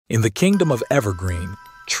In the kingdom of Evergreen,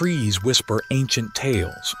 trees whisper ancient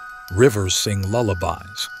tales, rivers sing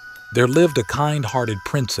lullabies. There lived a kind-hearted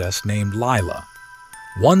princess named Lila.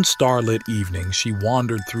 One starlit evening, she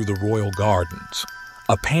wandered through the royal gardens.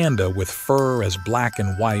 A panda with fur as black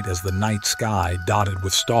and white as the night sky dotted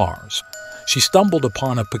with stars. She stumbled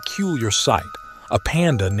upon a peculiar sight, a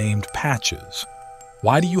panda named Patches.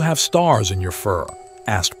 "Why do you have stars in your fur?"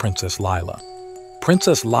 asked Princess Lila.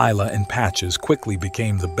 Princess Lila and Patches quickly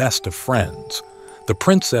became the best of friends. The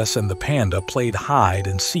princess and the panda played hide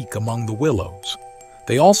and seek among the willows.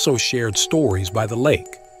 They also shared stories by the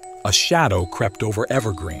lake. A shadow crept over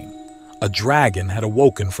Evergreen. A dragon had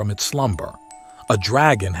awoken from its slumber. A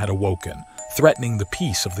dragon had awoken, threatening the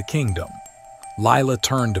peace of the kingdom. Lila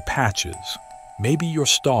turned to Patches. "Maybe your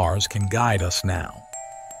stars can guide us now."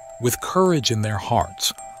 With courage in their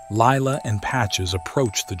hearts, Lila and Patches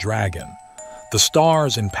approached the dragon. The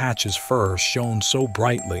stars in Patches' fur shone so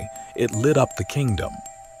brightly it lit up the kingdom.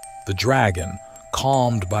 The dragon,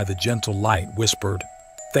 calmed by the gentle light, whispered,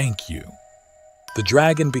 "Thank you." The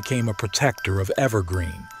dragon became a protector of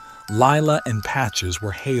Evergreen. Lila and Patches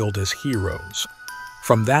were hailed as heroes.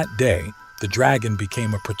 From that day, the dragon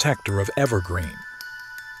became a protector of Evergreen.